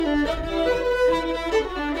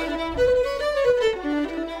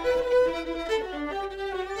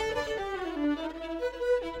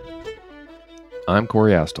I'm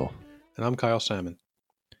Corey Astle. And I'm Kyle Salmon.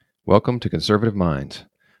 Welcome to Conservative Minds,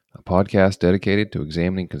 a podcast dedicated to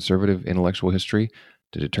examining conservative intellectual history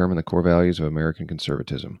to determine the core values of American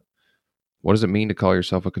conservatism. What does it mean to call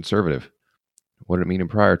yourself a conservative? What did it mean in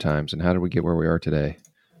prior times, and how did we get where we are today?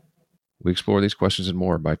 We explore these questions and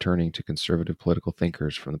more by turning to conservative political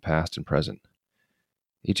thinkers from the past and present.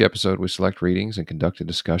 Each episode, we select readings and conduct a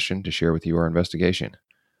discussion to share with you our investigation.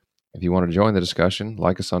 If you want to join the discussion,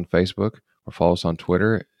 like us on Facebook or follow us on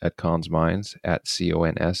Twitter at ConsMinds, at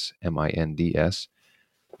CONSMINDS.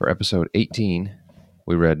 For episode 18,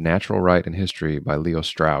 we read Natural Right and History by Leo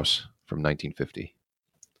Strauss from 1950.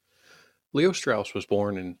 Leo Strauss was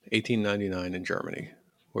born in 1899 in Germany,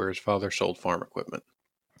 where his father sold farm equipment.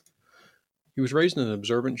 He was raised in an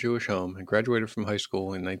observant Jewish home and graduated from high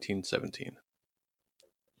school in 1917.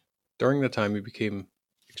 During that time, he became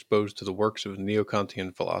exposed to the works of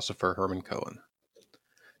neo-Kantian philosopher Hermann Cohen.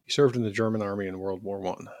 He served in the German army in World War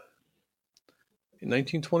I. In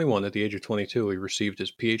 1921, at the age of 22, he received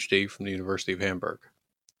his PhD from the University of Hamburg.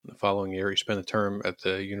 The following year, he spent a term at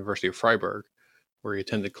the University of Freiburg, where he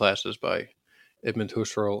attended classes by Edmund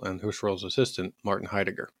Husserl and Husserl's assistant, Martin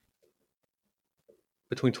Heidegger.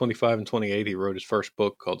 Between 25 and 28, he wrote his first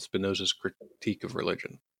book called Spinoza's Critique of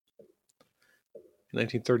Religion. In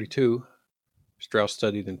 1932, Strauss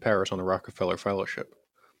studied in Paris on a Rockefeller Fellowship.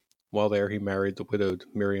 While there, he married the widowed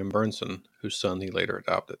Miriam Bernson, whose son he later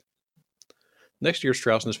adopted. Next year,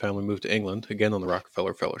 Strauss and his family moved to England, again on the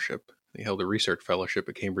Rockefeller Fellowship. He held a research fellowship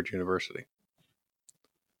at Cambridge University.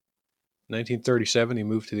 In 1937, he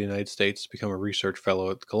moved to the United States to become a research fellow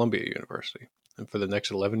at Columbia University. And for the next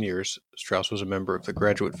 11 years, Strauss was a member of the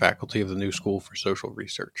graduate faculty of the New School for Social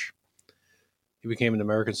Research. He became an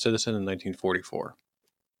American citizen in 1944.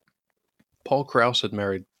 Paul Krauss had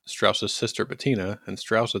married Strauss's sister Bettina, and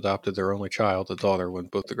Strauss adopted their only child, a daughter, when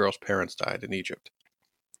both the girls' parents died in Egypt.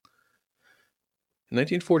 In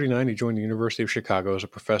 1949, he joined the University of Chicago as a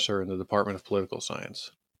professor in the Department of Political Science,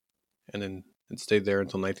 and stayed there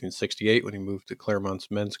until 1968 when he moved to Claremont's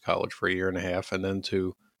Men's College for a year and a half, and then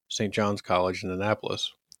to St. John's College in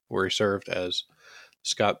Annapolis, where he served as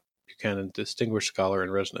Scott Buchanan Distinguished Scholar in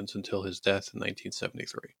Residence until his death in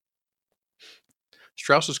 1973.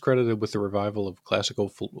 Strauss is credited with the revival of classical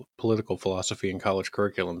political philosophy in college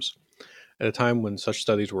curriculums at a time when such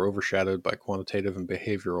studies were overshadowed by quantitative and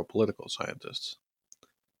behavioral political scientists.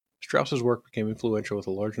 Strauss's work became influential with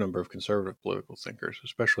a large number of conservative political thinkers,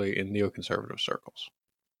 especially in neoconservative circles.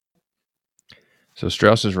 So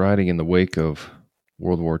Strauss is writing in the wake of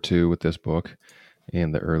World War II with this book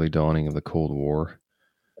and the early dawning of the Cold War.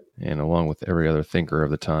 And along with every other thinker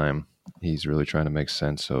of the time, he's really trying to make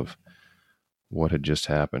sense of what had just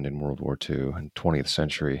happened in World War II and 20th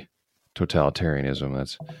century totalitarianism.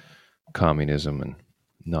 That's communism and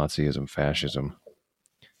Nazism, fascism.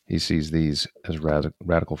 He sees these as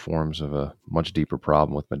radical forms of a much deeper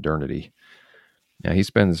problem with modernity. Now, he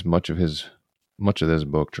spends much of this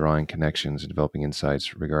book drawing connections and developing insights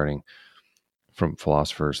from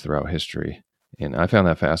philosophers throughout history. And I found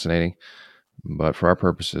that fascinating. But for our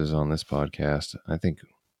purposes on this podcast, I think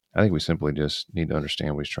we simply just need to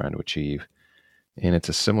understand what he's trying to achieve. And it's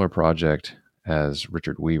a similar project as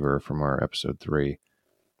Richard Weaver from our episode 3,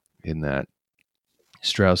 in that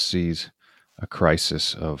Strauss sees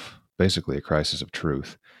basically a crisis of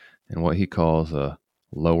truth, and what he calls a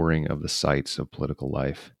lowering of the sights of political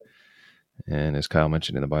life. And as Kyle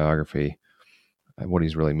mentioned in the biography, what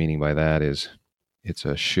he's really meaning by that is it's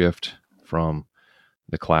a shift from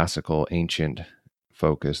the classical ancient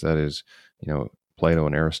focus, that is, Plato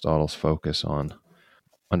and Aristotle's focus on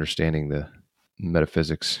understanding the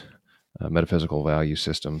metaphysical value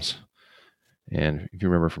systems. And if you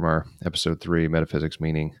remember from our episode 3, metaphysics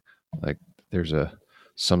meaning like there's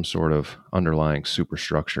some sort of underlying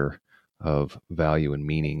superstructure of value and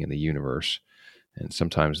meaning in the universe. And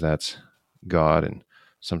sometimes that's God, and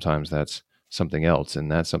sometimes that's something else.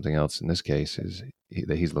 And that something else in this case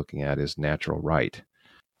that he's looking at is natural right.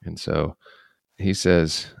 And so he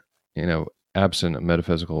says, absent a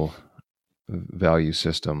metaphysical value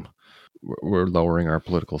system, we're lowering our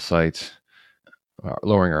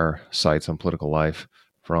sights on political life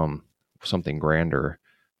from something grander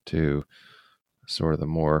to sort of the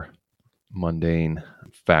more mundane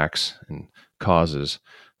facts and causes,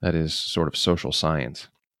 that is sort of social science.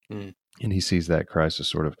 And he sees that crisis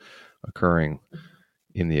sort of occurring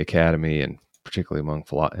in the academy, and particularly among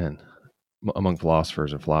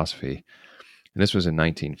philosophers and philosophy. And this was in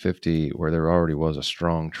 1950, where there already was a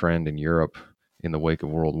strong trend in Europe in the wake of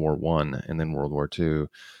World War I and then World War II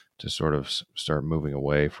to sort of start moving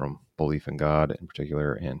away from belief in God in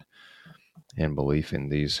particular, and and belief in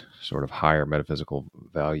these sort of higher metaphysical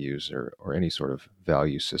values, or any sort of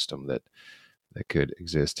value system that could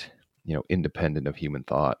exist, independent of human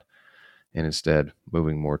thought, and instead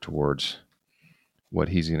moving more towards what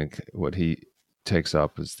he takes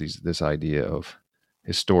up is this idea of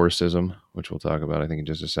historicism, which we'll talk about, I think, in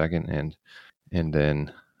just a second, and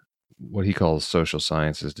then what he calls social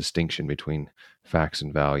science's distinction between facts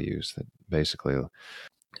and values. That basically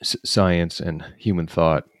science and human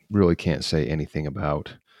thought really can't say anything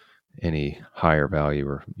about any higher value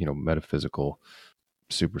or metaphysical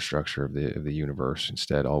superstructure of the universe.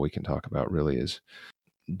 Instead, all we can talk about really is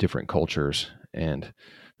different cultures, and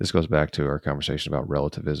this goes back to our conversation about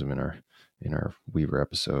relativism in our Weaver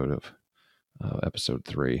episode of episode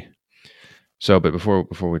 3. So, but before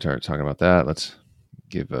we start talking about that, let's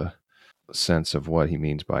give a sense of what he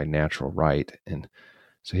means by natural right. And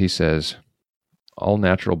so he says, all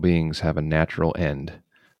natural beings have a natural end,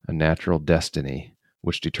 a natural destiny,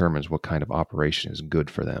 which determines what kind of operation is good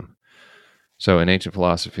for them. So in ancient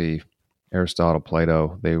philosophy, Aristotle,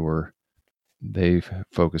 Plato, they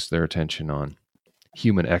focused their attention on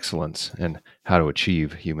human excellence and how to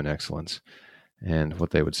achieve human excellence. And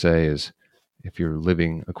what they would say is, if you're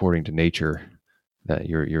living according to nature, that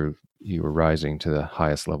you're rising to the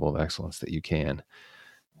highest level of excellence that you can.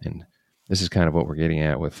 And this is kind of what we're getting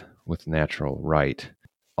at with natural right.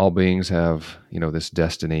 All beings have, this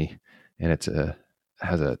destiny, and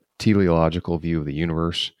has a teleological view of the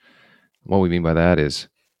universe. What we mean by that is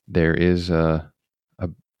there is a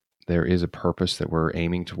purpose that we're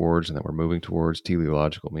aiming towards and that we're moving towards.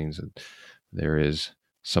 Teleological means that there is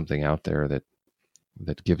something out there that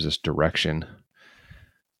gives us direction.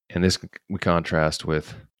 And this we contrast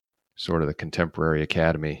with sort of the contemporary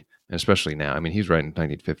academy, and especially now. I mean, he's writing in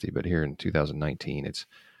 1950, but here in 2019,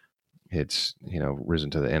 it's risen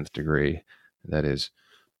to the nth degree. That is,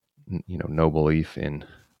 no belief in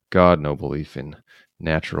God, no belief in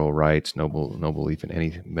natural rights, no belief in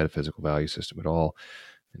any metaphysical value system at all.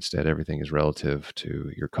 Instead, everything is relative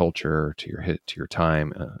to your culture, to your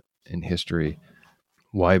time in history.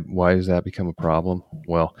 Why does that become a problem?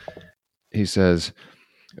 Well, he says,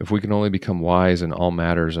 if we can only become wise in all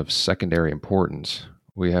matters of secondary importance,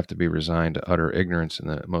 we have to be resigned to utter ignorance in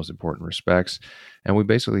the most important respects, and we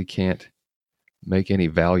basically can't make any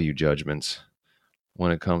value judgments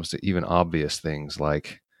when it comes to even obvious things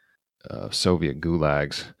like Soviet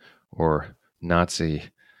gulags or Nazi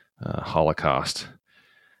Holocaust.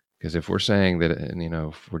 Because if we're saying that,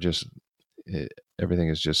 if we're just everything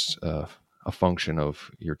is just a function of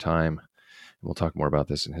your time, and we'll talk more about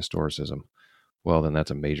this in historicism, well, then that's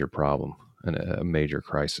a major problem and a major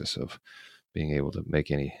crisis of being able to make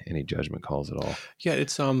any judgment calls at all. Yeah,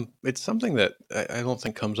 it's something that I don't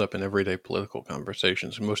think comes up in everyday political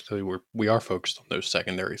conversations. Mostly we are focused on those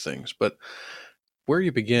secondary things, but where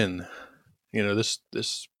you begin,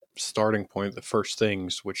 this starting point, the first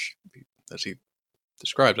things, which, as he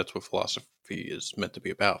describes, that's what philosophy is meant to be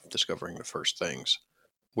about: discovering the first things,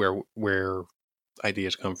 where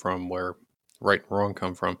ideas come from, where right and wrong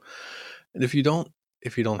come from. And if you don't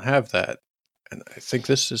have that, and I think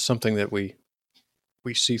this is something that we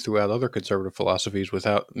see throughout other conservative philosophies,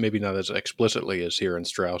 without, maybe not as explicitly as here in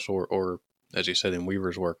Strauss, or as you said in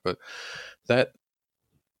Weaver's work, but that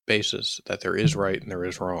basis that there is right and there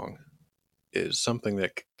is wrong is something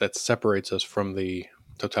that separates us from the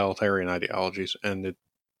totalitarian ideologies, and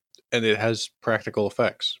it has practical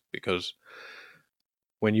effects, because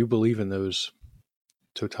when you believe in those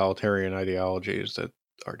totalitarian ideologies that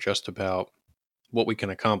are just about what we can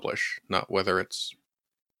accomplish, not whether it's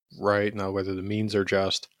right, not whether the means are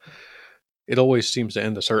just, it always seems to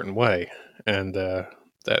end a certain way. And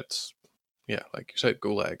that's, yeah, like you said,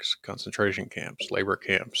 gulags, concentration camps, labor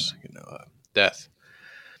camps, death.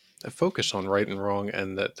 A focus on right and wrong,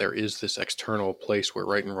 and that there is this external place where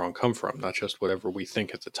right and wrong come from, not just whatever we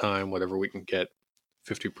think at the time, whatever we can get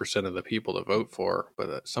 50% of the people to vote for,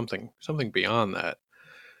 but something beyond that.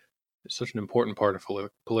 It's such an important part of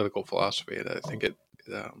political philosophy, and I think it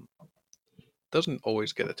doesn't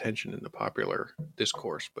always get attention in the popular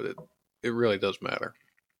discourse, but it really does matter.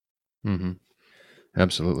 Mm-hmm.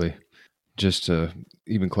 Absolutely. Just to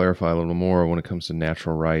even clarify a little more, when it comes to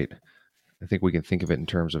natural right, I think we can think of it in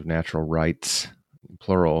terms of natural rights,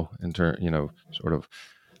 plural, sort of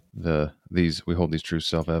we hold these truths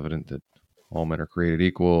self-evident, that all men are created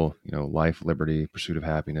equal, life, liberty, pursuit of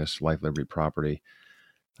happiness, life, liberty, property.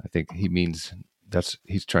 I think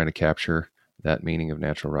he's trying to capture that meaning of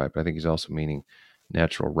natural right, but I think he's also meaning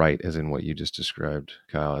natural right as in what you just described,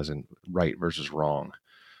 Kyle, as in right versus wrong.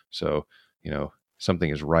 So, something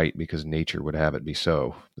is right because nature would have it be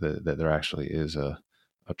so, that there actually is a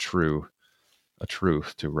true a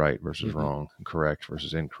truth to right versus Mm-hmm. wrong, and correct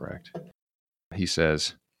versus incorrect. He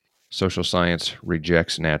says social science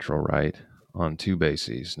rejects natural right on two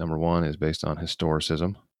bases. Number one is based on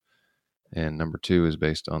historicism, and number two is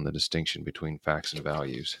based on the distinction between facts and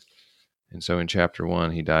values. And so in chapter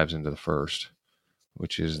one, he dives into the first,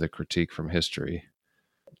 which is the critique from history.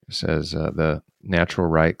 It says the natural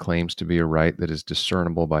right claims to be a right that is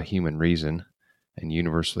discernible by human reason and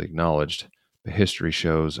universally acknowledged, but history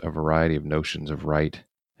shows a variety of notions of right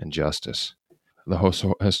and justice. The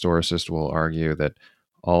historicist will argue that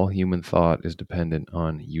all human thought is dependent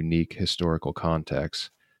on unique historical contexts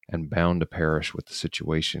and bound to perish with the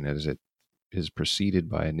situation as it is preceded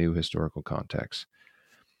by a new historical context.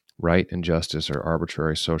 Right and justice are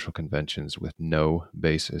arbitrary social conventions with no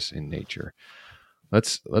basis in nature.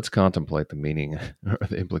 Let's contemplate the meaning or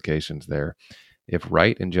the implications there. If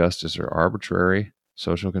right and justice are arbitrary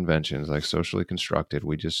social conventions, like socially constructed,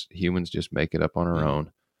 humans just make it up on our Mm-hmm.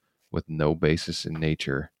 own with no basis in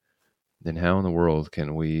nature, then how in the world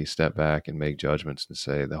can we step back and make judgments and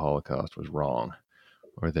say the Holocaust was wrong,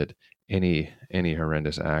 or that any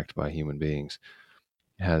horrendous act by human beings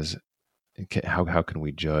has how can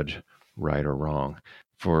we judge right or wrong?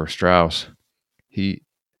 For Strauss, he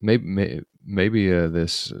maybe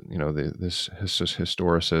this this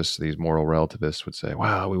historicists, these moral relativists would say,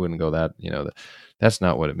 wow, we wouldn't go that, that's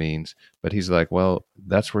not what it means. But he's like, well,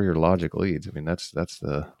 that's where your logic leads. I mean, that's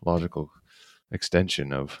the logical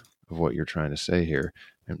extension of what you're trying to say here,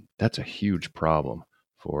 and that's a huge problem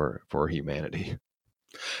for humanity.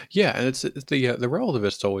 Yeah, and it's the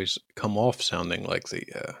relativists always come off sounding like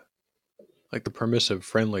the permissive,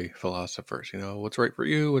 friendly philosophers. You know, what's right for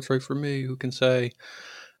you, what's right for me, who can say?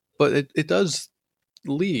 But it does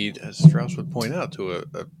lead, as Strauss would point out, to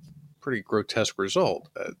a pretty grotesque result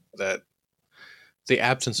that the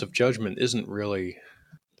absence of judgment isn't really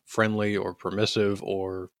friendly or permissive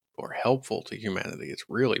or helpful to humanity. It's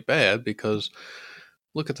really bad because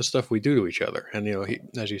look at the stuff we do to each other. And you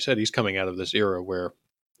know, as you said, he's coming out of this era where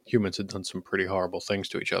humans had done some pretty horrible things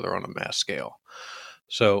to each other on a mass scale.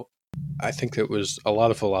 So I think it was a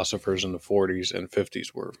lot of philosophers in the 40s and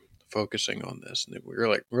 50s were focusing on this, and we were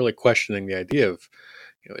like really questioning the idea of,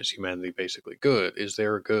 you know, is humanity basically good? Is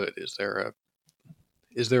there a good? Is there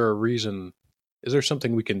a reason? Is there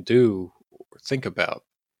something we can do or think about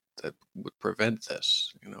that would prevent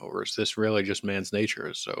this? You know, or is this really just man's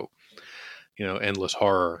nature? So, you know, endless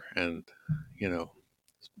horror and, you know,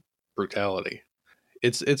 brutality.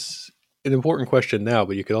 It's an important question now,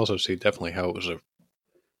 but you could also see definitely how it was a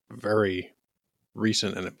very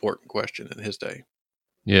recent and important question in his day.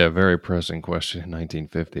 Yeah, very pressing question in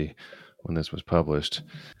 1950 when this was published.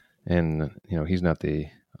 And he's not the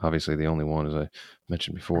obviously the only one, as I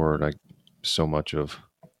mentioned before. Like, so much of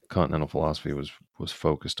continental philosophy was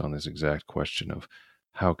focused on this exact question of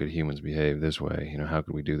how could humans behave this way? How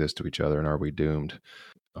could we do this to each other, and are we doomed?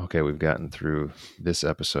 Okay, we've gotten through this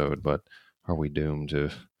episode, but are we doomed to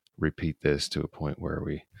repeat this to a point where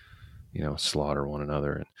we slaughter one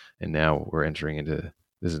another? And now we're entering into,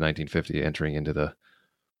 this is 1950, entering into the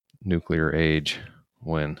nuclear age,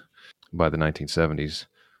 when by the 1970s,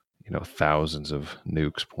 thousands of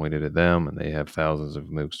nukes pointed at them, and they have thousands of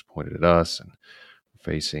nukes pointed at us, and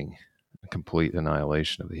facing a complete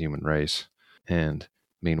annihilation of the human race. And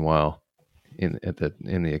meanwhile, in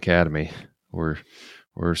the academy, we're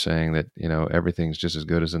saying that everything's just as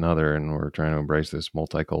good as another, and we're trying to embrace this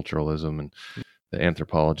multiculturalism. And the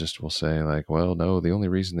anthropologist will say, like, well, no, the only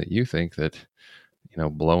reason that you think that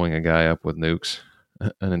blowing a guy up with nukes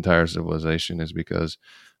an entire civilization is because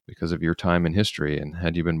of your time in history, and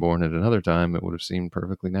had you been born at another time, it would have seemed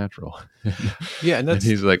perfectly natural. Yeah, and And that's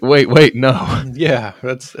he's like, wait, no. yeah,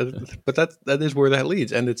 that's but that is where that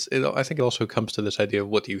leads, and I think it also comes to this idea of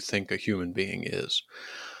what do you think a human being is?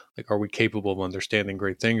 Like, are we capable of understanding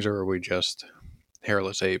great things, or are we just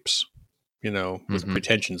hairless apes, you know, with Mm-hmm.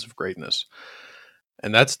 pretensions of greatness?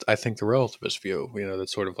 And that's, I think, the relativist view. You know,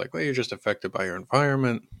 that's sort of like, well, you're just affected by your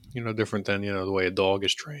environment. You know, different than the way a dog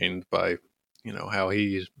is trained by how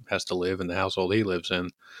he has to live in the household he lives in.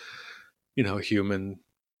 Human.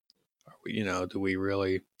 Do we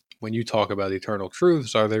really? When you talk about eternal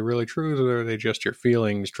truths, are they really truths, or are they just your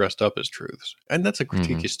feelings dressed up as truths? And that's a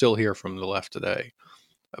critique Mm-hmm. you still hear from the left today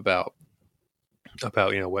about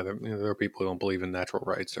whether there are people who don't believe in natural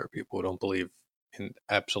rights, there are people who don't believe in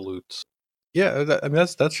absolutes. Yeah, I mean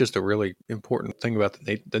that's just a really important thing about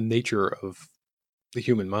the nature of the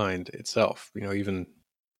human mind itself. Even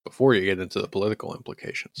before you get into the political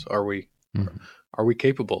implications, Mm-hmm. are we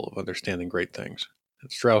capable of understanding great things?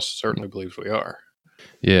 And Strauss certainly believes we are.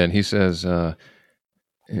 Yeah, and he says,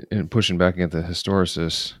 in pushing back against the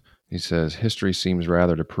historicists, He says, history seems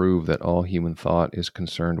rather to prove that all human thought is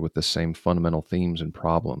concerned with the same fundamental themes and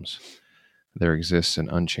problems. There exists an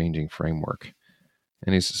unchanging framework.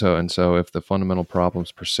 And so if the fundamental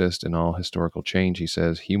problems persist in all historical change, he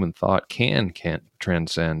says, human thought can't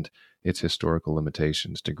transcend its historical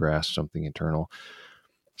limitations to grasp something eternal.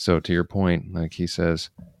 So to your point, like he says,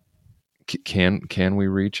 can we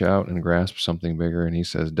reach out and grasp something bigger? And he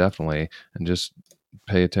says, definitely. And just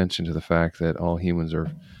pay attention to the fact that all humans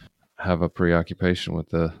have a preoccupation with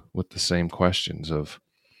the same questions of,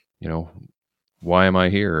 you know, why am I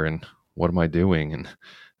here, and what am I doing,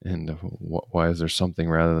 and why is there something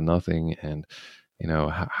rather than nothing, and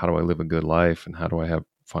how do I live a good life, and how do I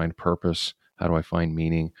find purpose, how do I find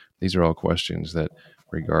meaning? These are all questions that,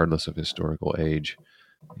 regardless of historical age,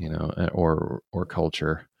 or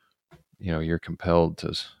culture, you're compelled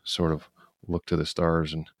to sort of look to the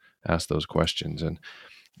stars and ask those questions. And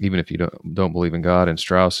even if you don't believe in God, in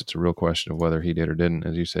Strauss, it's a real question of whether he did or didn't.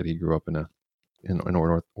 As you said, he grew up in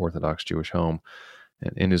an Orthodox Jewish home.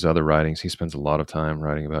 And in his other writings, he spends a lot of time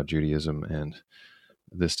writing about Judaism and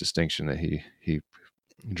this distinction that he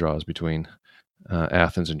draws between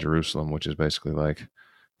Athens and Jerusalem, which is basically like,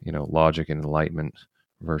 logic and enlightenment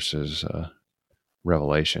versus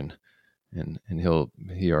revelation. And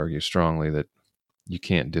he argues strongly that you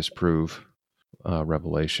can't disprove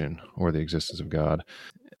revelation or the existence of God.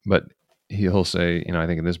 But he'll say, I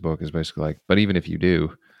think in this book is basically like, but even if you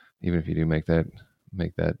do make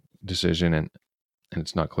that decision, and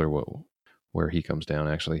it's not clear where he comes down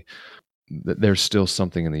actually, there's still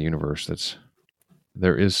something in the universe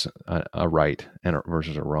there is a right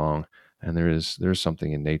versus a wrong, and there's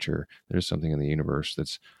something in nature, there's something in the universe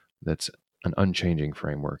that's an unchanging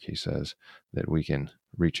framework, he says, that we can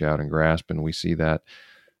reach out and grasp. And we see that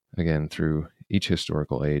again through each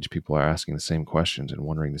historical age. People are asking the same questions and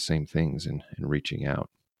wondering the same things and reaching out.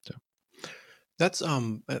 So That's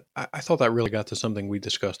I thought that really got to something we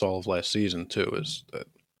discussed all of last season too, is that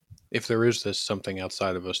if there is this something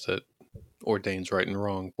outside of us that ordains right and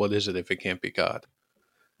wrong, what is it if it can't be God?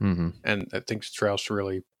 mm-hmm. And I think Strauss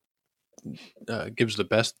really gives the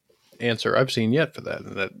best answer I've seen yet for that,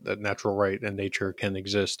 and that natural right and nature can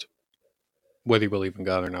exist whether you believe in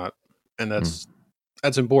God or not. And that's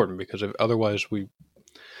important, because otherwise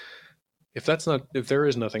if there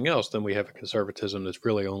is nothing else, then we have a conservatism that's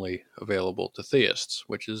really only available to theists,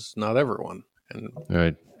 which is not everyone. And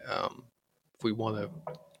Right. If we want to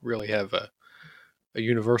really have a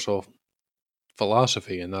universal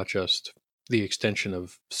philosophy and not just the extension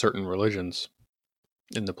of certain religions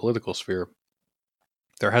in the political sphere,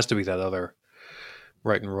 there has to be that other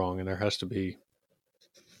right and wrong, and there has to be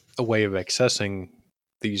a way of accessing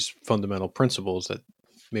these fundamental principles that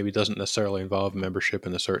maybe doesn't necessarily involve membership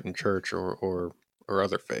in a certain church or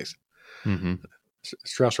other faith. Mm-hmm.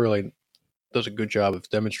 Strauss really does a good job of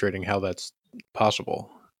demonstrating how that's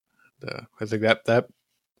possible. I think that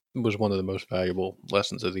was one of the most valuable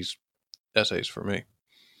lessons of these essays for me.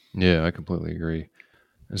 Yeah, I completely agree.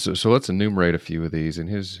 And so let's enumerate a few of these.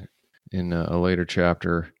 In a later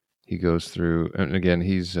chapter, he goes through, and again,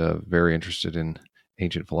 he's very interested in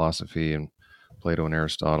ancient philosophy and Plato and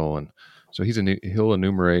Aristotle, and so he'll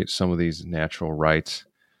enumerate some of these natural rights.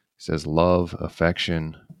 He says love,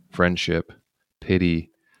 affection, friendship,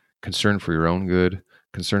 pity, concern for your own good,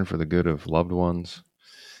 concern for the good of loved ones.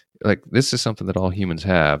 Like, this is something that all humans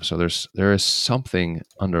have. So there is something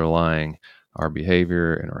underlying our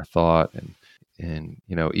behavior and our thought, and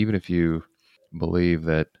even if you believe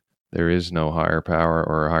that there is no higher power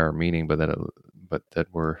or a higher meaning, but that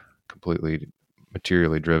we're completely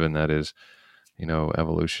materially driven, that is,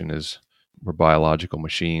 evolution is, we're biological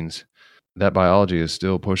machines, that biology is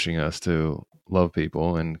still pushing us to love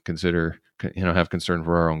people and have concern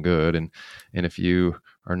for our own good. And if you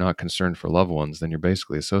are not concerned for loved ones, then you're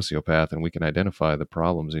basically a sociopath, and we can identify the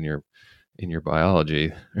problems in your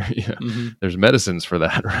biology. Mm-hmm. There's medicines for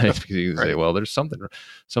that, right? Because you Right. say, well,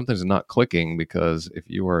 something's not clicking, because if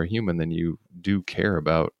you are a human, then you do care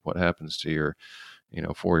about what happens to your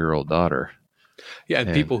 4-year-old daughter. Yeah, and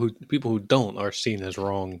And people who don't are seen as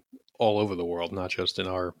wrong all over the world, not just in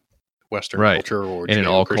our Western right, culture or and in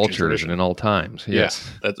all Judeo-Christian cultures and tradition. in all times, Yeah, yes.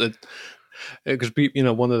 that's it. Because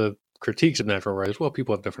one of the critiques of natural rights, well,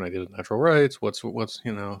 people have different ideas of natural rights. What's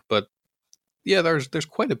but yeah, there's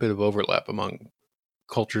quite a bit of overlap among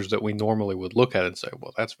cultures that we normally would look at and say,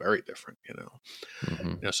 well, that's very different.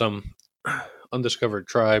 Mm-hmm. Some undiscovered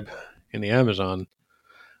tribe in the Amazon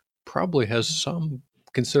probably has some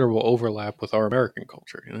considerable overlap with our American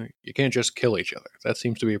culture. You can't just kill each other. That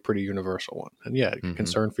seems to be a pretty universal one. And yeah, Mm-hmm.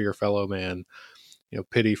 concern for your fellow man,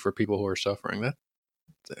 pity for people who are suffering.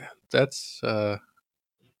 That's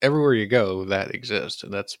everywhere you go, that exists,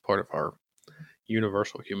 and that's part of our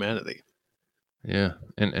universal humanity. Yeah,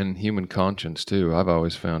 and human conscience too. I've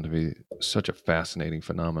always found to be such a fascinating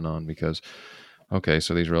phenomenon because, okay,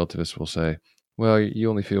 so these relativists will say, well, you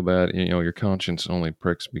only feel bad, your conscience only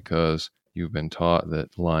pricks because you've been taught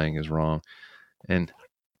that lying is wrong, and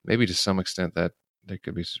maybe to some extent that there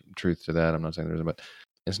could be some truth to that. I'm not saying there isn't, but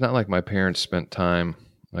it's not like my parents spent time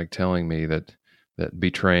like telling me that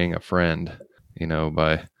betraying a friend,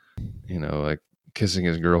 by like kissing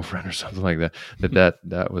his girlfriend or something like that,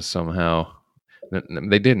 that was somehow.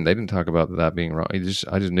 They didn't talk about that being wrong. I just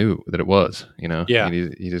knew that it was. Yeah,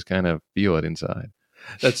 You just kind of feel it inside.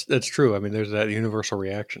 that's true. I mean, there's that universal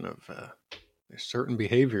reaction of there's certain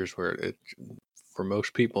behaviors where for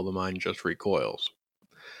most people, the mind just recoils.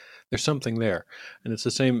 There's something there, and it's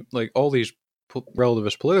the same. Like all these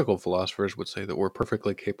relativist political philosophers would say that we're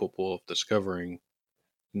perfectly capable of discovering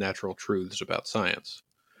natural truths about science.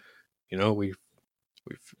 We've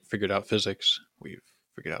figured out physics. We've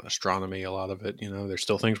figured out astronomy. A lot of it. There's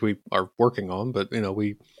still things we are working on, but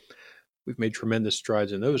we've made tremendous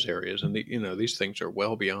strides in those areas, and these things are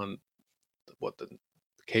well beyond what the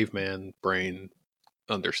caveman brain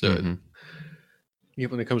understood. Hmm.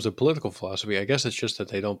 When it comes to political philosophy, I guess it's just that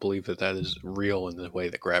they don't believe that that is real in the way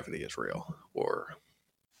that gravity is real, or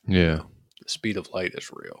Yeah. the speed of light is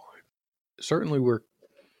real. Certainly,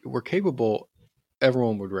 we're capable.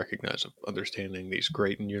 Everyone would recognize of understanding these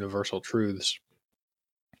great and universal truths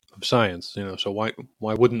of science. So why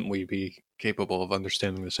wouldn't we be capable of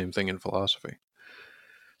understanding the same thing in philosophy?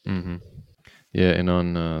 Hmm. Yeah, and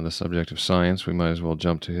on the subject of science, we might as well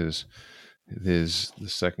jump to the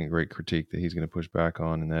second great critique that he's going to push back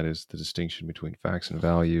on, and that is the distinction between facts and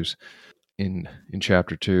values. In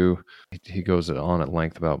chapter 2, he goes on at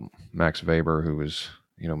length about Max Weber, who was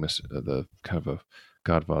the kind of a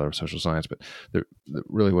godfather of social science. But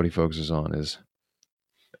really, what he focuses on is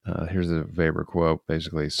here's the Weber quote: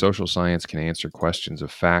 basically, social science can answer questions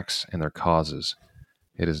of facts and their causes.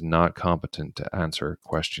 It is not competent to answer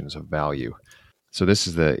questions of value. So this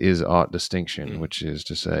is the is-ought distinction, Mm. which is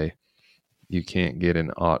to say you can't get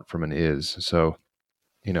an ought from an is. So,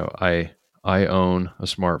 I own a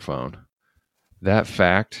smartphone. That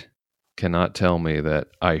fact cannot tell me that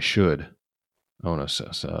I should own a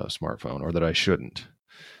smartphone or that I shouldn't.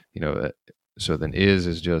 So then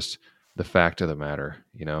is just the fact of the matter.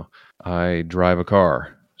 I drive a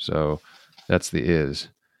car, so that's the is,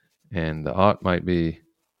 and the ought might be,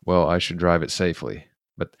 well, I should drive it safely,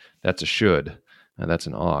 but that's a should, and that's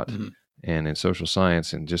an ought. Mhm. And in social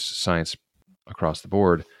science and just science across the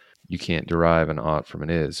board, you can't derive an ought from an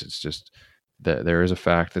is. It's just that there is a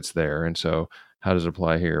fact that's there. And so how does it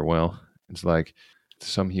apply here? Well, it's like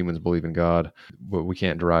some humans believe in God, but we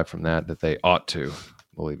can't derive from that they ought to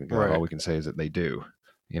believe in God. Right. All we can say is that they do.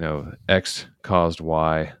 X caused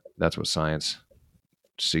Y. That's what science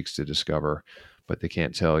seeks to discover, but they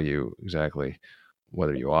can't tell you exactly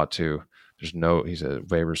whether you ought to.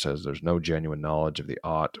 Weber says there's no genuine knowledge of the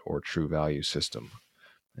ought or true value system.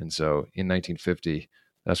 And so in 1950,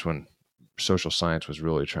 that's when social science was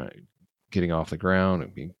really getting off the ground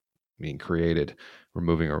and being created. We're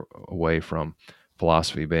moving away from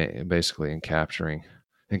philosophy, basically, and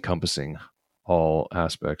encompassing all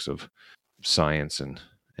aspects of science and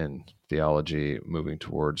theology, moving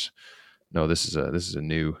towards no. This is a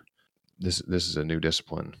new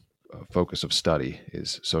discipline. Focus of study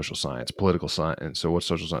is social science, political science. And so, what's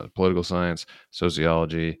social science? Political science,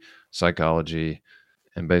 sociology, psychology,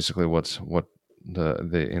 and basically what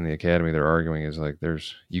the in the academy they're arguing is like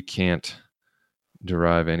you can't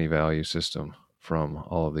derive any value system from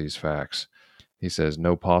all of these facts. He says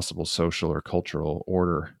no possible social or cultural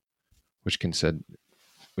order which can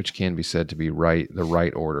be said to be the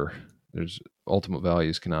right order. There's ultimate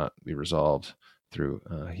values cannot be resolved through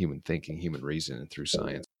human thinking, human reason, and through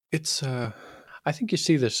science. It's I think you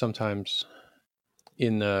see this sometimes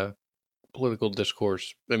in political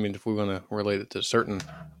discourse. I mean, if we want to relate it to certain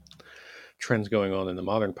trends going on in the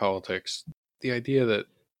modern politics, the idea that,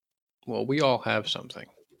 well, we all have something,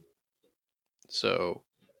 so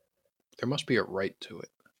there must be a right to it.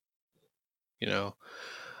 You know,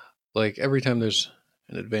 like every time there's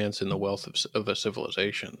an advance in the wealth of a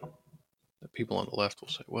civilization, the people on the left will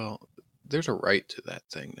say, well, there's a right to that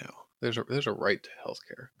thing now. There's a right to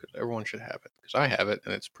healthcare because everyone should have it because I have it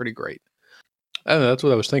and it's pretty great. I don't know. That's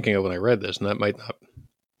what I was thinking of when I read this, and that might not.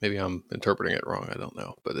 Maybe I'm interpreting it wrong. I don't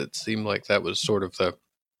know, but it seemed like that was sort of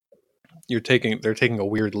they're taking a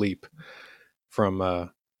weird leap from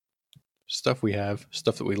stuff we have,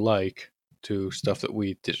 stuff that we like, to stuff that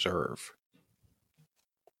we deserve.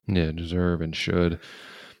 Yeah, deserve and should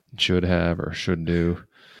have or should do.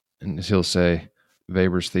 And as he'll say,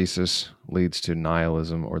 Weber's thesis leads to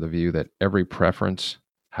nihilism, or the view that every preference,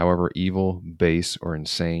 however evil, base, or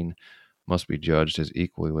insane, must be judged as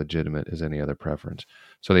equally legitimate as any other preference.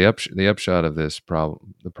 So the upshot of this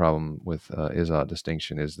problem, the problem with Izzat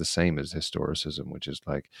distinction, is the same as historicism, which is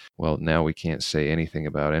like, well, now we can't say anything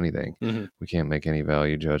about anything. Mm-hmm. We can't make any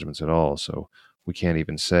value judgments at all. So we can't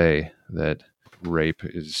even say that rape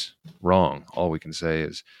is wrong. All we can say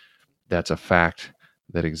is that's a fact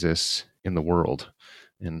that exists in the world,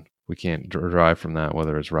 and we can't derive from that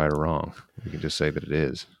whether it's right or wrong. We can just say that it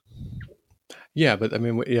is. Yeah, but I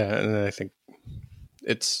mean, yeah, and I think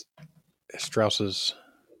it's Strauss's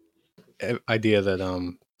idea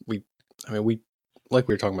that we like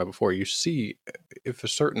we were talking about before. You see, if a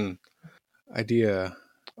certain idea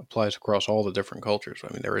applies across all the different cultures,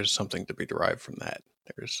 I mean, there is something to be derived from that.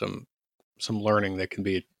 There is some learning that can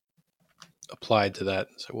be applied to that.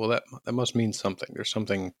 So, well, that must mean something. There's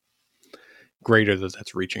something greater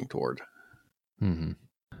that's reaching toward. Mm-hmm.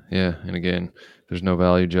 Yeah, and again, there's no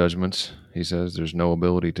value judgments. He says there's no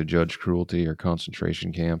ability to judge cruelty or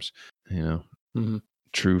concentration camps. Mm-hmm.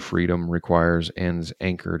 True freedom requires ends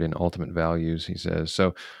anchored in ultimate values, he says.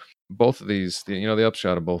 So both of these, the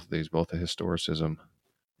upshot of both of these, both the historicism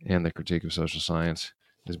and the critique of social science,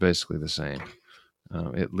 is basically the same.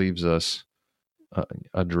 It leaves us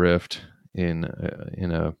adrift in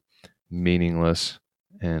a meaningless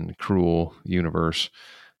and cruel universe,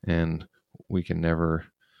 and we can never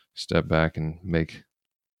step back and make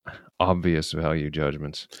obvious value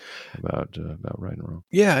judgments about right and wrong.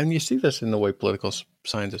 Yeah, and you see this in the way political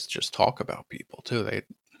scientists just talk about people too.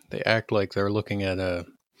 They act like they're looking at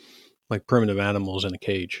like primitive animals in a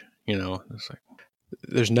cage. It's like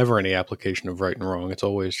there's never any application of right and wrong. It's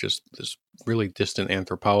always just this really distant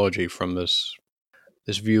anthropology from this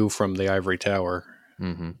view from the ivory tower.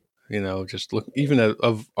 Mm-hmm. Just look even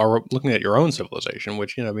looking at your own civilization,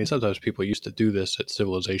 which I mean, sometimes people used to do this at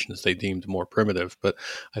civilizations they deemed more primitive, but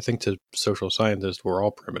I think to social scientists, we're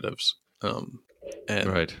all primitives, and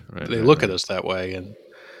Right. they look at us that way,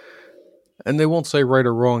 and they won't say right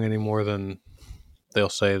or wrong any more than they'll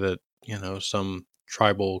say that some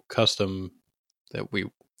tribal custom that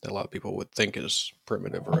a lot of people would think is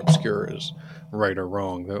primitive or obscure is right or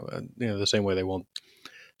wrong. The same way they won't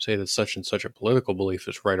say that such and such a political belief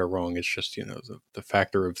is right or wrong. It's just the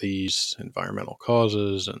factor of these environmental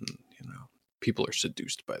causes, and people are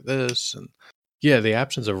seduced by this, and yeah, the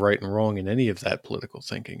absence of right and wrong in any of that political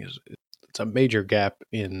thinking it's a major gap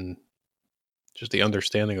in just the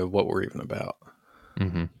understanding of what we're even about.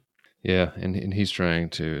 Mm-hmm. Yeah, and he's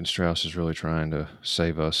and Strauss is really trying to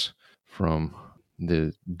save us from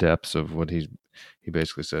the depths of what he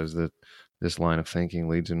basically says that this line of thinking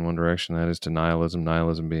leads in one direction, that is to nihilism.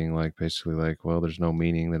 Nihilism being like basically like, well, there's no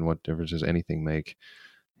meaning, then what difference does anything make?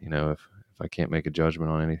 If I can't make a judgment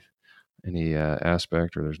on any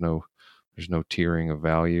aspect, or there's no tiering of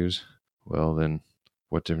values, well, then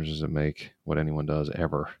what difference does it make what anyone does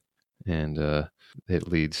ever? And it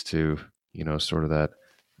leads to sort of that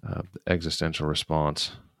existential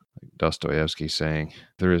response, like Dostoevsky saying,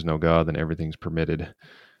 there is no God, then everything's permitted.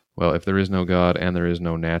 Well, if there is no God and there is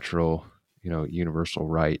no natural, universal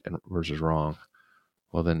right versus wrong,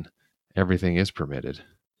 well, then everything is permitted.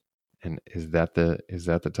 And is that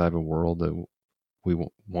the type of world that we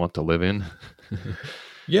want to live in?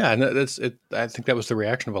 Yeah, and that's it. I think that was the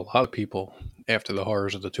reaction of a lot of people after the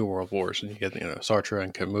horrors of the two world wars, and you get Sartre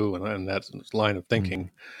and Camus and that line of thinking.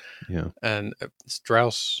 Yeah, and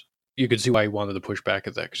Strauss, you could see why he wanted to push back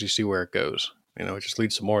at that, because you see where it goes. It just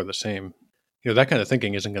leads to more of the same. That kind of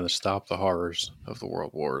thinking isn't going to stop the horrors of the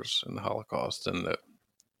world wars and the Holocaust and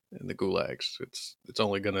the gulags. It's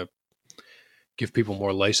only going to give people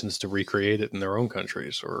more license to recreate it in their own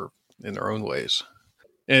countries or in their own ways.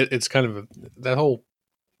 It's kind of that whole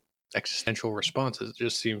existential response. It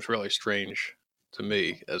just seems really strange to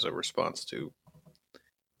me as a response to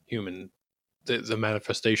human the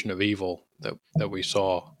manifestation of evil that we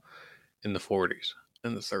saw in the 40s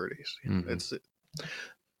and the 30s. Mm-hmm. It's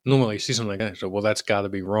normally you see something like that, so well, that's got to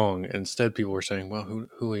be wrong. And instead, people were saying, well,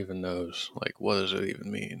 who even knows? Like, what does it even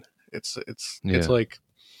mean? It's like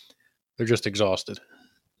they're just exhausted.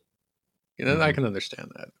 Mm-hmm. I can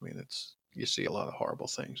understand that. I mean, you see a lot of horrible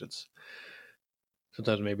things. It's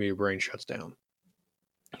sometimes maybe your brain shuts down.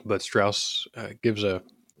 But Strauss gives a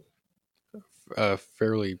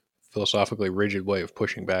fairly philosophically rigid way of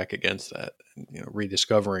pushing back against that,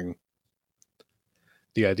 rediscovering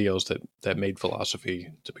the ideals that made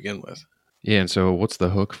philosophy to begin with. Yeah, and so what's the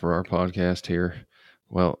hook for our podcast here?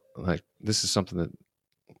 Well, like, this is something that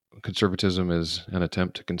conservatism is an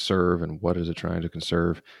attempt to conserve, and what is it trying to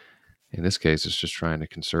conserve? in this case, it's just trying to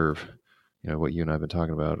conserve, what you and I have been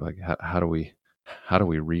talking about. Like, how do we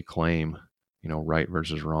reclaim, right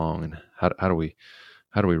versus wrong, and how do we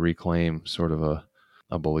reclaim sort of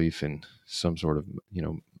a belief in some sort of,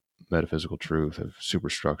 metaphysical truth of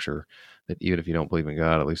superstructure, that even if you don't believe in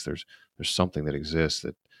God, at least there's something that exists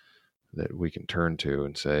that we can turn to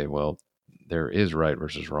and say, well, there is right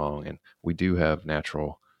versus wrong, and we do have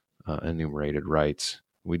natural enumerated rights.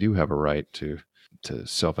 We do have a right to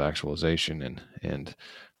self-actualization, and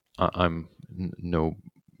I'm no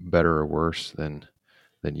better or worse than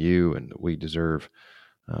you, and we deserve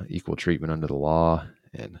equal treatment under the law,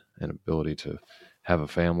 and an ability to have a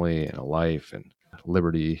family and a life and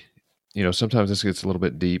liberty. Sometimes this gets a little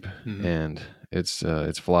bit deep, Mm-hmm. and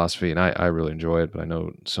it's philosophy, and I really enjoy it, but I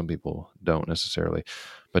know some people don't necessarily.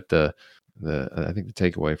 But the I think the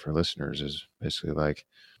takeaway for listeners is basically like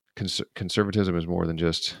conservatism is more than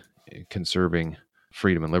just conserving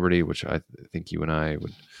freedom and liberty, which I think you and I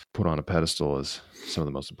would put on a pedestal as some of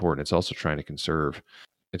the most important. It's also trying to conserve.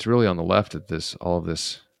 It's really on the left that all of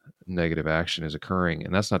this negative action is occurring,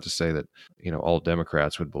 and that's not to say that all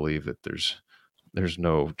Democrats would believe that there's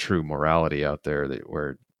no true morality out there, that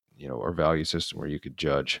where our value system where you could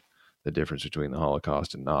judge the difference between the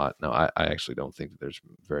Holocaust and not. Now, I actually don't think that there's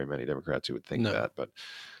very many Democrats who would think No. that,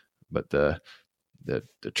 but the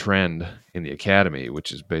trend in the academy,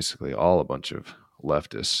 which is basically all a bunch of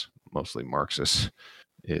leftists, mostly Marxists,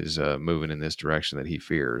 is moving in this direction that he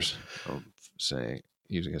fears, saying,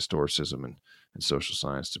 using historicism and social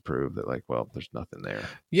science to prove that, like, well, there's nothing there.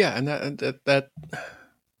 Yeah, and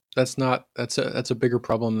that's a bigger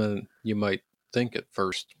problem than you might think at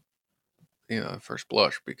first, at first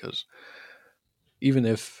blush, because even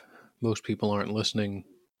if most people aren't listening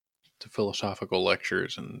to philosophical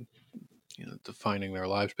lectures and defining their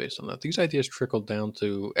lives based on that, these ideas trickle down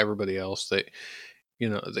to everybody else. The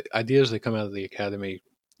ideas that come out of the academy,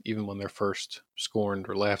 even when they're first scorned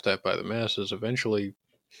or laughed at by the masses, eventually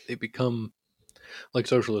they become like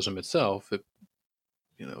socialism itself. It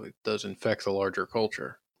does infect the larger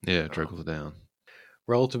culture. Yeah, it trickles down.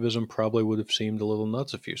 Relativism probably would have seemed a little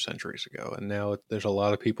nuts a few centuries ago, and now there's a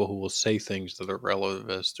lot of people who will say things that are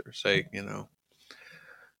relativist, or say,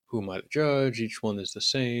 who am I to judge? Each one is the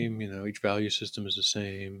same. Each value system is the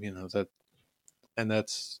same. And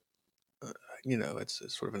that's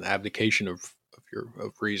it's sort of an abdication of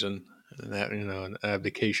reason, and that an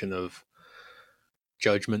abdication of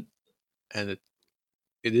judgment, and it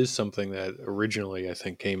is something that originally I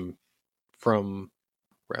think came from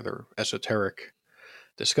rather esoteric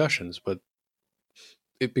discussions, but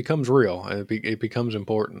it becomes real, and it becomes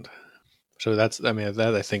important. So that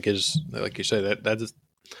I think is, like you say, that is,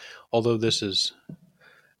 although this is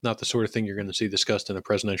not the sort of thing you're going to see discussed in a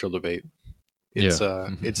presidential debate. Yeah.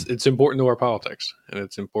 It's important to our politics, and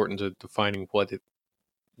it's important to defining what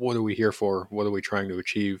are we here for? What are we trying to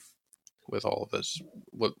achieve with all of this?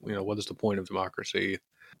 What is the point of democracy?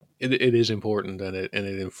 It is important, and it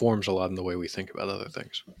informs a lot in the way we think about other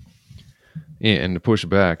things. Yeah, and to push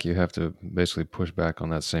back, you have to basically push back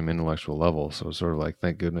on that same intellectual level. So it's sort of like,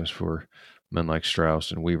 thank goodness for men like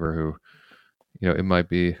Strauss and Weaver, who, it might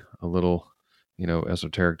be a little,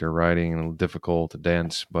 esoteric, their writing, and a little difficult,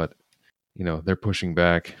 dense, but, they're pushing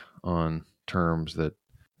back on terms that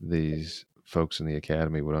these folks in the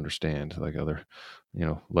academy would understand, like other,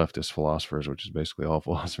 leftist philosophers, which is basically all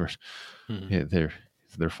philosophers. Mm-hmm. Yeah,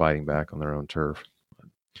 they're fighting back on their own turf.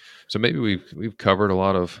 So maybe we've covered a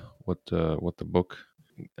lot of what the book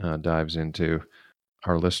dives into.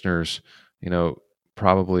 Our listeners,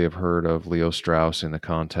 probably have heard of Leo Strauss in the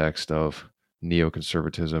context of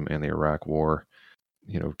neoconservatism and the Iraq War.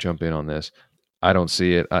 Jump in on this. I don't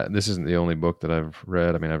see it. This isn't the only book that I've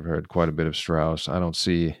read. I mean, I've read quite a bit of Strauss. I don't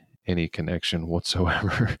see any connection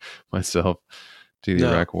whatsoever myself to the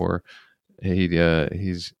No. Iraq War.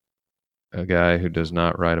 He's a guy who does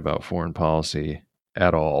not write about foreign policy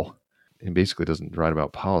at all, and basically doesn't write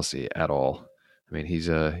about policy at all. I mean, he's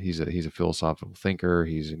a philosophical thinker.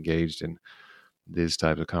 He's engaged in these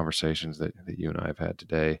types of conversations that you and I have had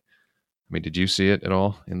today. I mean, did you see it at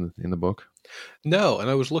all in the book? No, and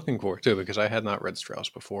I was looking for it too, because I had not read Strauss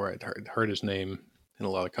before. I'd heard his name in a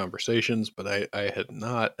lot of conversations, but I had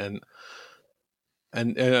not, and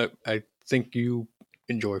I think you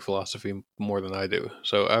enjoy philosophy more than I do.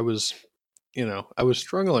 So I was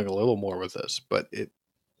struggling a little more with this, but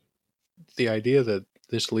the idea that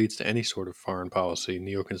this leads to any sort of foreign policy,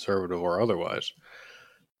 neoconservative or otherwise,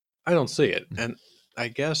 I don't see it. And I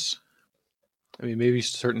guess, maybe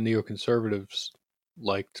certain neoconservatives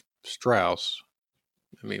liked Strauss.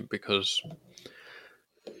 Because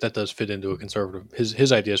that does fit into a conservative.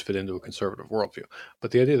 His ideas fit into a conservative worldview.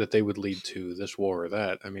 But the idea that they would lead to this war or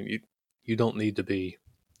that, I mean, you don't need to be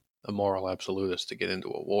a moral absolutist to get into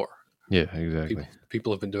a war. Yeah, exactly.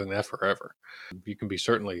 People have been doing that forever. You can be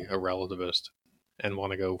certainly a relativist and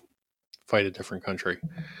want to go fight a different country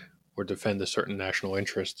or defend a certain national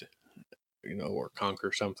interest, or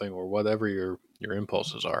conquer something or whatever your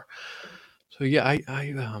impulses are. So yeah,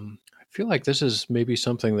 I feel like this is maybe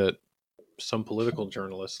something that some political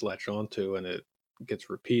journalists latch onto and it gets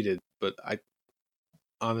repeated. But I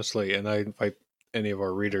honestly, and I invite any of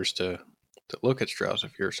our readers to look at Strauss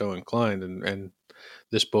if you're so inclined, and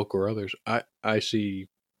this book or others. I see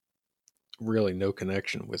really no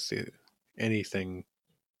connection with anything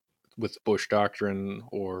with the Bush Doctrine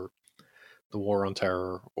or the War on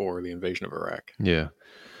Terror or the invasion of Iraq. Yeah,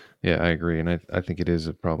 I agree, and I think it is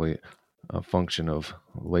probably a function of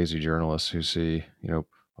lazy journalists who see,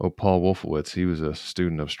 Paul Wolfowitz, he was a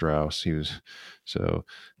student of Strauss. He was so,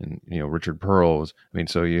 and Richard Pearl was. I mean,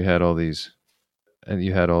 so you had all these, and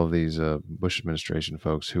you had all these Bush administration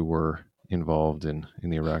folks who were involved in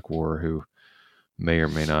the Iraq War who may or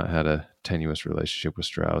may not had a tenuous relationship with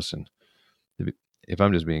Strauss. And if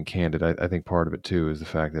I'm just being candid, I think part of it too is the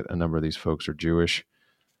fact that a number of these folks are Jewish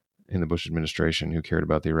in the Bush administration who cared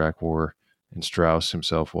about the Iraq War, and Strauss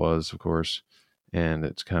himself was, of course, and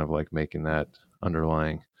it's kind of like making that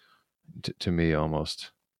underlying, to me,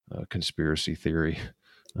 almost conspiracy theory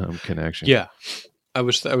connection. Yeah, I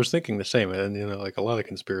was thinking the same, and like a lot of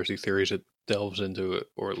conspiracy theories, it delves into it,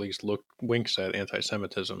 or at least winks at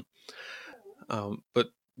anti-Semitism. But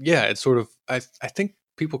yeah, it's sort of I think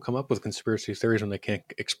people come up with conspiracy theories when they can't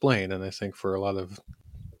explain, and I think for a lot of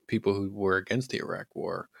people who were against the Iraq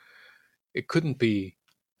War, it couldn't be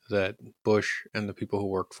that Bush and the people who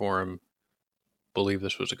worked for him believed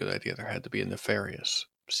this was a good idea. There had to be a nefarious,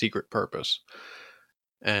 secret purpose,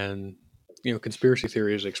 and conspiracy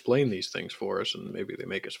theories explain these things for us, and maybe they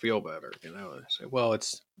make us feel better. They say, well,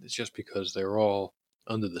 it's just because they're all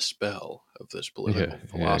under the spell of this political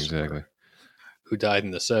philosopher. Exactly. Who died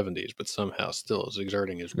in the 70s, but somehow still is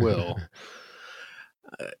exerting his will.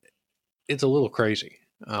 It's a little crazy.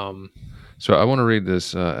 So I want to read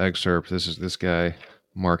this excerpt. This guy,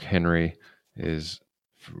 Mark Henry, is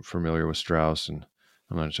familiar with Strauss, and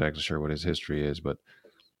I'm not exactly sure what his history is, but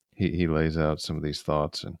he lays out some of these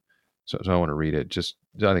thoughts, and so I want to read it.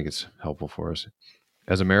 I think it's helpful for us.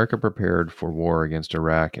 As America prepared for war against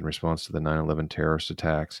Iraq in response to the 9/11 terrorist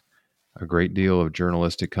attacks, a great deal of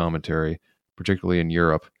journalistic commentary, particularly in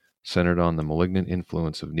Europe, centered on the malignant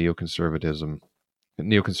influence of neoconservatives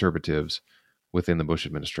within the Bush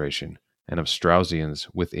administration and of Straussians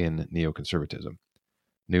within neoconservatism.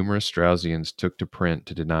 Numerous Straussians took to print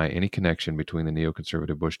to deny any connection between the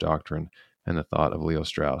neoconservative Bush doctrine and the thought of Leo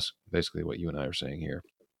Strauss, basically what you and I are saying here.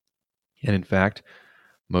 And in fact,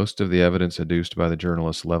 most of the evidence adduced by the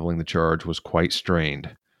journalists leveling the charge was quite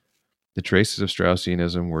strained. The traces of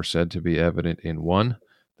Straussianism were said to be evident in 1.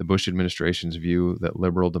 The Bush administration's view that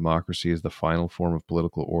liberal democracy is the final form of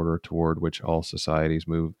political order toward which all societies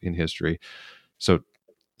move in history. So,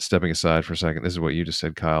 stepping aside for a second, this is what you just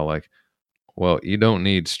said, Kyle. Like, well, you don't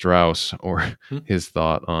need Strauss or his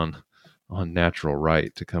thought on natural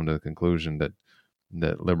right to come to the conclusion that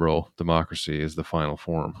liberal democracy is the final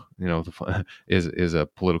form. Is a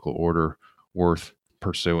political order worth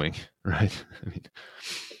pursuing, right? I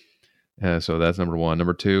mean, so that's number 1.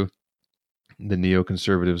 Number 2, the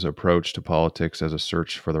neoconservatives' approach to politics as a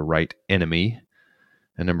search for the right enemy.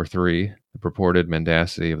 And number 3, the purported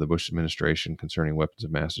mendacity of the Bush administration concerning weapons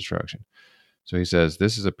of mass destruction. So he says,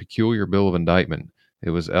 this is a peculiar bill of indictment.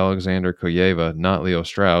 It was Alexander Koyeva, not Leo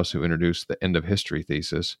Strauss, who introduced the end of history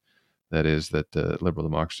thesis. That is, that liberal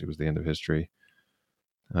democracy was the end of history.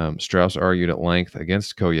 Strauss argued at length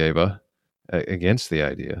against Koyeva, against the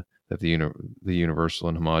idea that the universal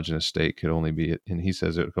and homogenous state could only be, and he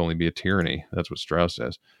says it could only be a tyranny. That's what Strauss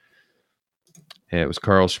says. And it was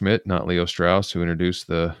Carl Schmitt, not Leo Strauss, who introduced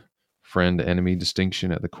the friend-enemy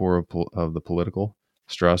distinction at the core of the political.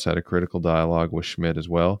 Strauss had a critical dialogue with Schmitt as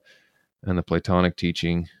well, and the Platonic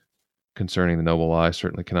teaching concerning the noble lie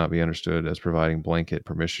certainly cannot be understood as providing blanket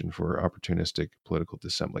permission for opportunistic political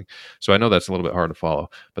dissembling. So I know that's a little bit hard to follow,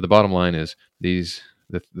 but the bottom line is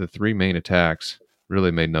the 3 main attacks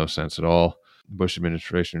really made no sense at all. The Bush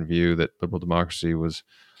administration view that liberal democracy was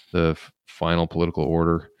the final political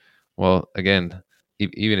order. Well, again,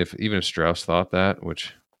 even if Strauss thought that,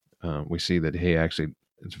 which we see that he actually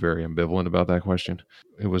is very ambivalent about that question,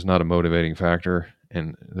 it was not a motivating factor,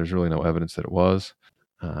 and there's really no evidence that it was.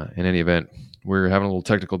 In any event, we're having a little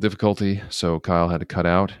technical difficulty, so Kyle had to cut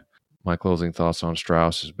out. My closing thoughts on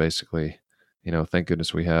Strauss is basically thank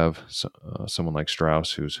goodness we have someone like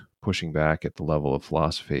Strauss who's pushing back at the level of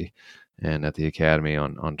philosophy and at the academy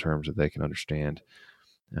on terms that they can understand.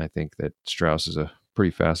 And I think that Strauss is a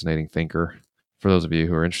pretty fascinating thinker. For those of you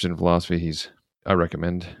who are interested in philosophy, I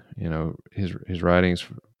recommend, his writings.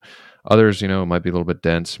 Others, might be a little bit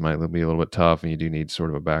dense, might be a little bit tough, and you do need sort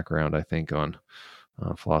of a background, I think, on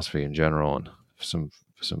philosophy in general and some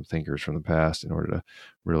thinkers from the past in order to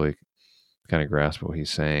really kind of grasp what he's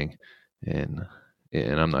saying. And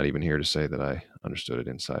I'm not even here to say that I understood it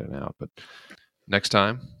inside and out. But next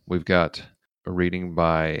time we've got a reading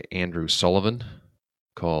by Andrew Sullivan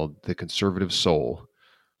called The Conservative Soul,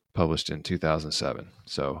 published in 2007.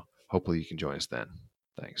 So hopefully you can join us then.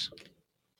 Thanks.